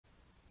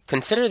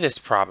Consider this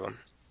problem.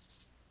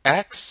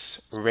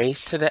 X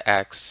raised to the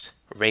x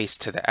raised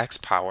to the x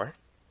power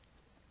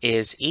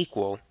is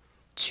equal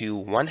to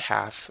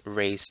 1/2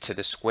 raised to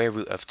the square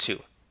root of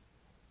 2.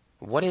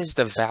 What is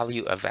the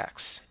value of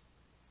x?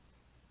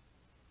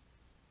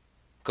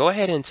 Go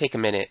ahead and take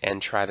a minute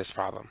and try this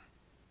problem.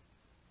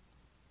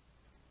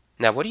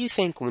 Now, what do you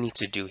think we need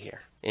to do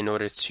here in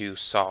order to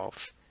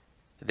solve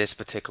this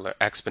particular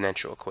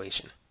exponential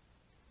equation?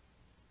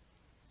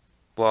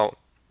 Well,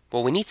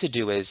 what we need to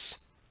do is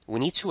we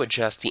need to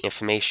adjust the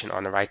information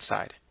on the right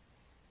side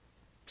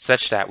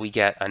such that we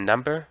get a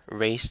number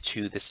raised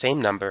to the same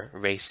number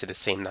raised to the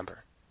same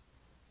number.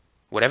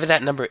 Whatever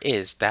that number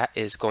is, that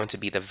is going to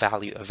be the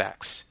value of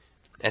x.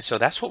 And so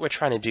that's what we're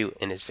trying to do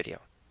in this video.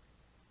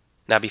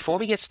 Now, before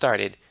we get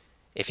started,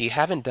 if you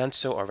haven't done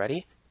so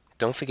already,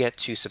 don't forget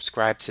to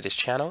subscribe to this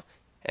channel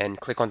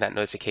and click on that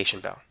notification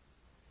bell.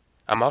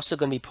 I'm also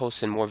going to be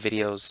posting more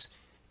videos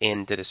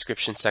in the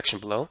description section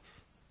below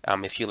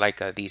if you like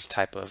these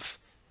type of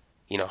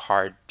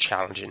hard,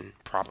 challenging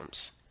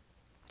problems.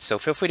 So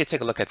feel free to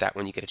take a look at that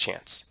when you get a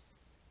chance.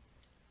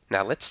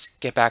 Now let's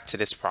get back to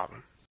this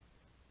problem.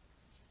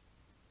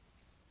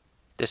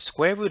 The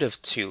square root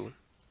of 2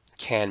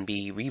 can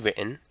be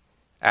rewritten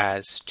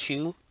as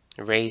 2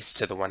 raised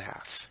to the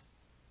 1/2.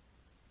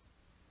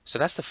 So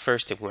that's the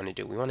first thing we want to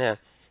do. We want to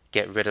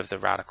get rid of the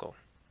radical.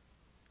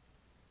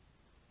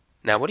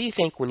 Now, what do you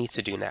think we need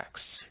to do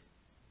next?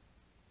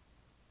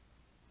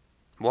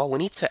 Well, we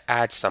need to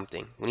add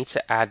something. We need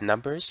to add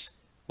numbers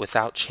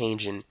without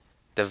changing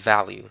the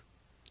value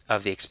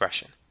of the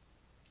expression.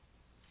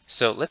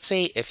 So let's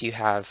say if you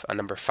have a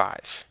number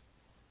 5.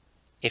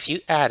 If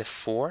you add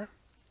 4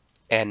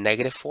 and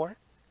 -4,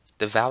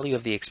 the value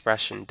of the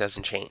expression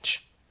doesn't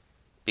change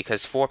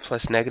because 4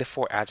 plus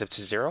 -4 adds up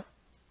to 0,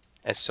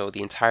 and so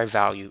the entire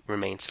value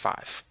remains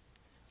 5.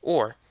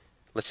 Or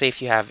let's say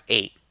if you have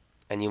 8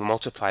 and you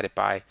multiplied it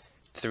by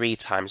 3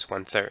 times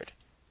 1/3.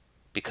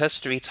 Because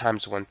 3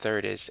 times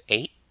 1/3 is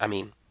 8,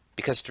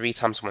 because 3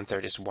 times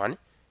 1/3 is 1,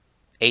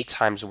 8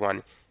 times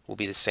 1 will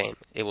be the same.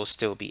 It will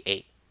still be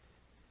 8.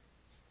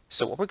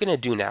 So what we're going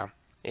to do now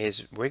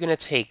is we're going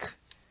to take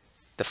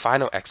the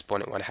final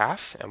exponent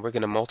 1/2 and we're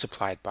going to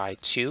multiply it by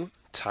 2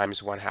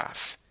 times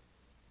 1/2.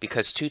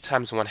 Because 2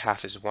 times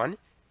 1/2 is 1,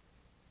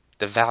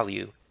 the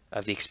value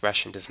of the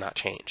expression does not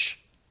change.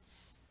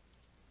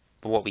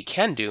 But what we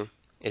can do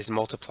is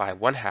multiply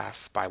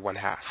 1/2 by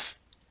 1/2.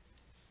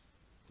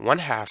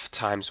 1/2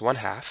 times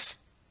 1/2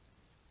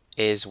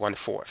 is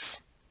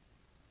 1/4.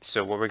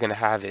 So what we're going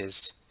to have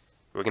is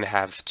we're going to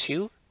have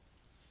 2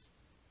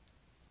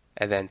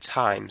 and then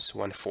times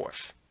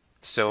 1/4.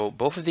 So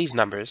both of these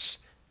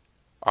numbers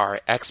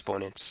are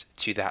exponents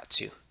to that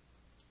 2.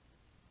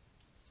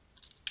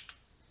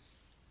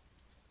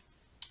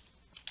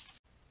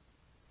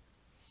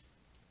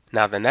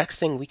 Now the next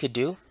thing we could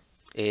do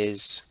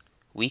is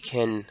we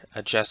can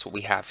adjust what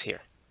we have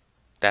here.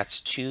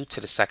 That's 2 to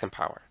the second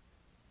power.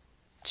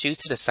 2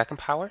 to the second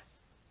power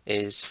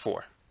is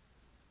 4.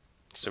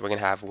 So we're going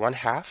to have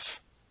 1/2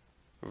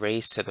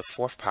 raised to the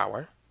 4th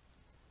power,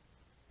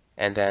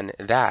 and then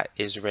that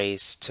is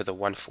raised to the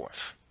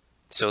 1/4.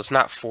 So it's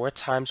not 4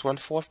 times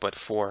 1/4, but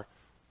 4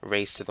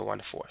 raised to the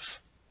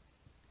 1/4.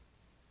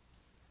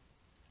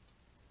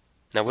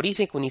 Now what do you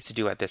think we need to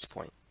do at this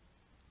point?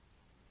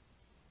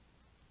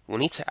 We'll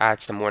need to add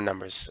some more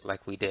numbers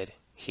like we did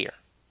here.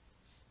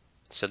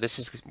 So this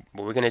is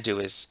what we're going to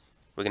do is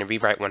we're going to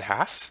rewrite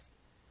 1/2,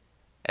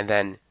 and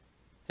then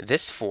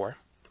this 4,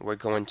 we're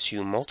going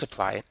to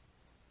multiply it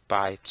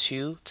by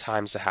 2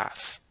 times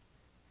 1/2,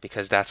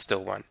 because that's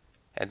still 1.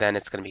 And then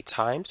it's going to be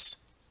times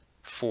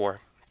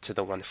 4 to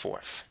the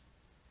 1/4.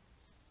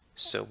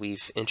 So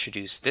we've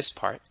introduced this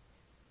part.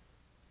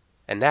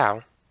 And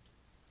now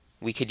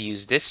we could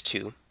use this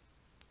 2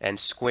 and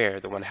square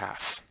the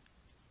 1/2.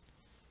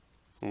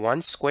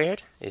 1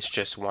 squared is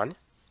just 1,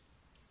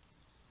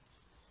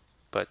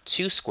 but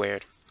 2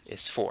 squared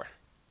is 4.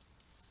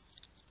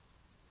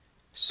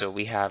 So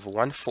we have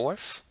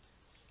 1/4,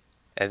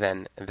 and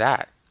then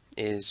that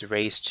is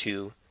raised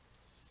to,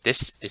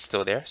 this is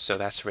still there, so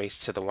that's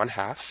raised to the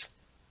 1/2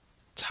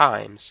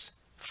 times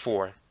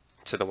 4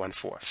 to the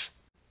 1/4.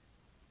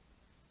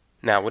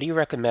 Now, what do you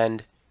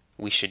recommend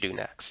we should do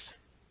next?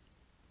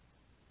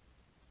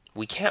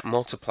 We can't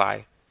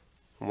multiply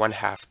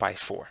 1/2 by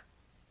 4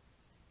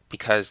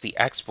 because the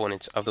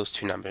exponents of those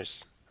two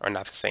numbers are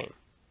not the same.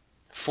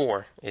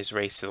 4 is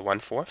raised to the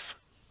 1/4,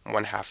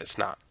 1/2 is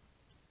not.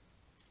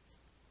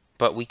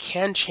 But we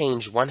can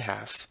change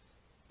 1/2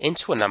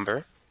 into a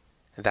number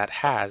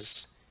that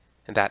has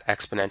that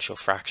exponential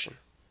fraction.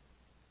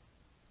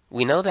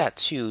 We know that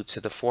 2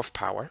 to the 4th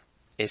power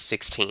is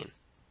 16.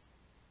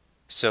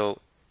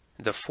 So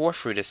the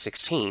 4th root of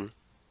 16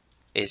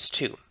 is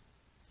 2,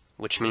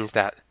 which means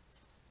that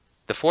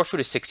the 4th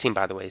root of 16,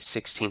 by the way, is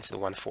 16 to the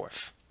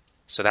 1/4.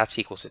 So that's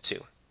equals to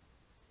 2.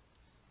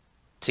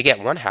 To get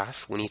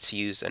 1/2, we need to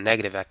use a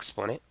negative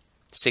exponent.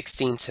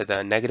 16 to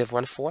the negative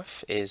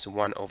 1/4 is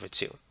 1 over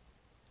 2.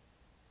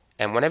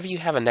 And whenever you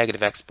have a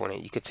negative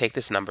exponent, you could take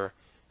this number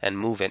and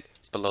move it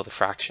below the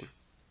fraction.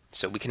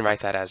 So we can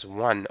write that as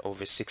 1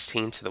 over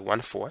 16 to the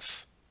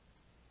 1/4,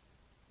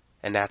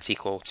 and that's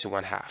equal to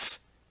 1/2.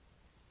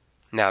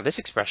 Now this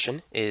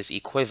expression is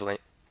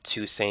equivalent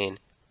to saying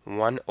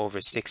 1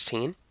 over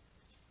 16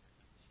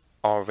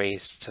 all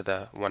raised to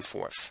the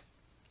 1/4.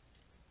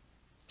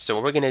 So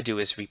what we're going to do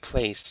is we're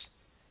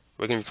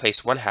going to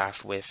replace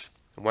 1/2 with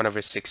 1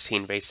 over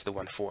 16 raised to the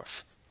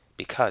 1/4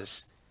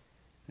 because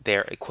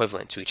they're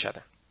equivalent to each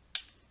other.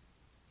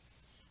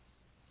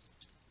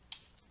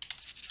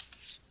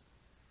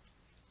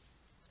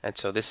 And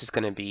so this is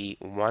going to be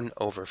 1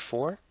 over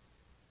 4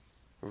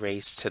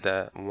 raised to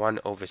the 1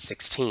 over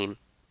 16,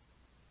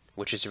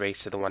 which is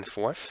raised to the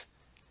 1/4.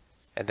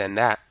 And then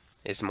that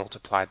is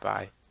multiplied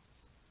by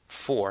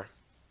 4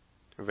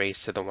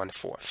 raised to the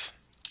 1/4.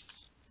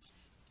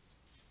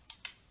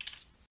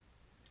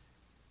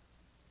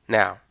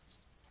 Now,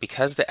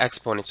 because the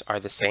exponents are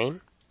the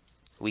same,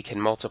 we can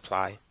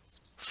multiply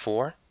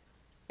 4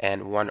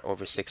 and 1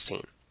 over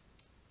 16.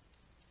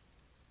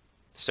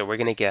 So we're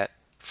going to get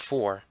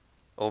 4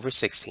 over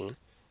 16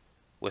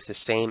 with the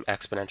same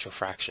exponential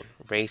fraction,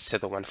 raised to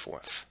the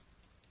 1/4.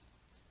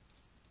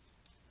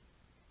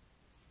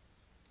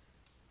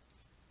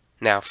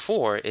 Now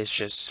 4 is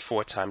just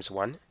 4 times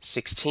 1,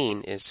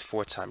 16 is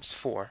 4 times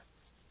 4,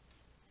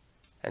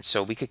 and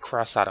so we could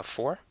cross out a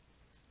 4,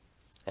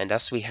 and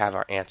thus we have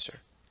our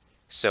answer.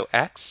 So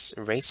x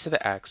raised to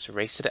the x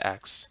raised to the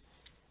x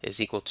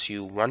is equal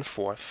to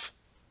 1/4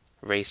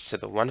 raised to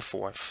the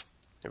 1/4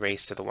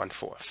 raised to the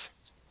 1/4.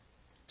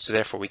 So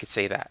therefore we could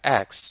say that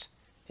x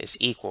is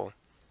equal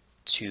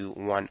to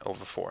 1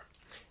 over 4.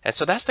 And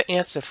so that's the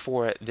answer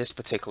for this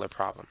particular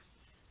problem.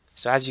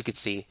 So as you can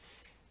see,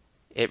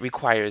 it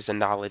requires a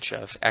knowledge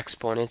of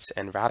exponents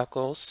and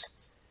radicals,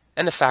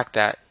 and the fact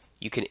that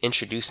you can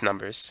introduce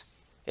numbers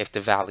if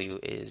the value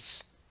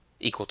is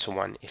equal to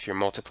 1 if you're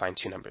multiplying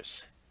two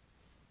numbers.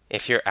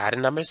 If you're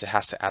adding numbers, it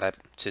has to add up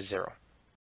to 0.